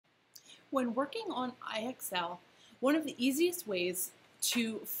When working on iXL, one of the easiest ways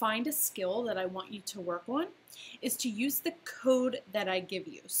to find a skill that I want you to work on is to use the code that I give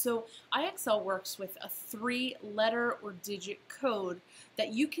you. So iXL works with a 3-letter or digit code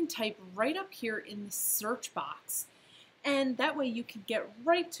that you can type right up here in the search box. And that way you can get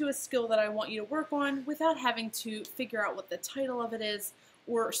right to a skill that I want you to work on without having to figure out what the title of it is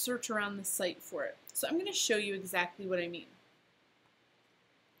or search around the site for it. So I'm going to show you exactly what I mean.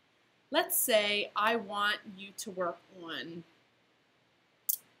 Let's say I want you to work on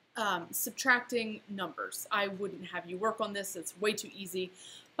subtracting numbers. I wouldn't have you work on this, it's way too easy,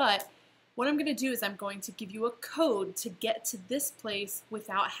 but what I'm going to do is I'm going to give you a code to get to this place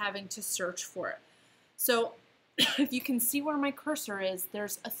without having to search for it. So if you can see where my cursor is,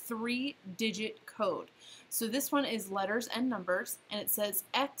 there's a 3-digit code. So this one is letters and numbers, and it says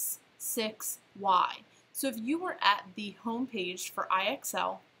X6Y. So if you were at the home page for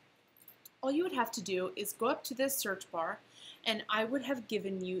iXL, all you would have to do is go up to this search bar, and I would have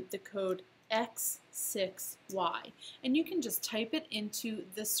given you the code X6Y. And you can just type it into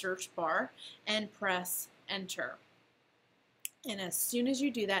the search bar and press enter. And as soon as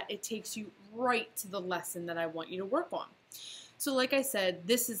you do that, it takes you right to the lesson that I want you to work on. So like I said,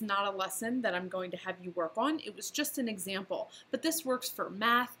 this is not a lesson that I'm going to have you work on. It was just an example, but this works for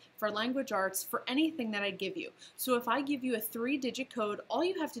math, for language arts, for anything that I give you. So if I give you a 3-digit code, all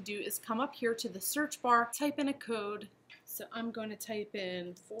you have to do is come up here to the search bar, type in a code. So I'm going to type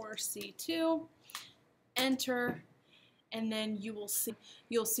in 4C2, enter, and then you'll see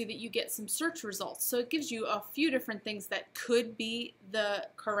that you get some search results. So it gives you a few different things that could be the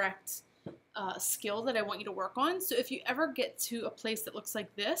correct skill that I want you to work on. So if you ever get to a place that looks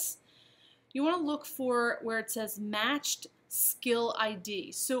like this, you want to look for where it says matched skill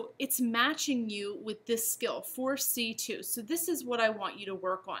ID. So it's matching you with this skill, 4C2. So this is what I want you to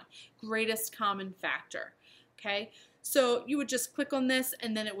work on, greatest common factor. Okay, so you would just click on this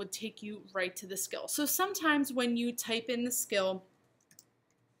and then it would take you right to the skill. So sometimes when you type in the skill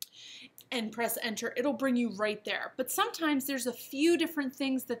and press enter, it'll bring you right there. But sometimes there's a few different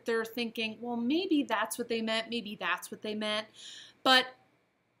things that they're thinking, well, maybe that's what they meant, maybe that's what they meant. But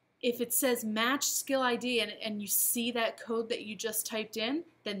if it says match skill ID and you see that code that you just typed in,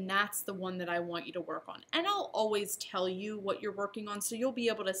 then that's the one that I want you to work on. And I'll always tell you what you're working on, so you'll be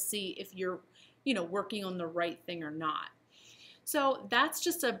able to see if you're working on the right thing or not. So that's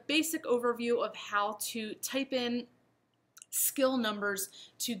just a basic overview of how to type in skill numbers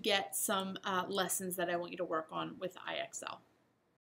to get some lessons that I want you to work on with iXL.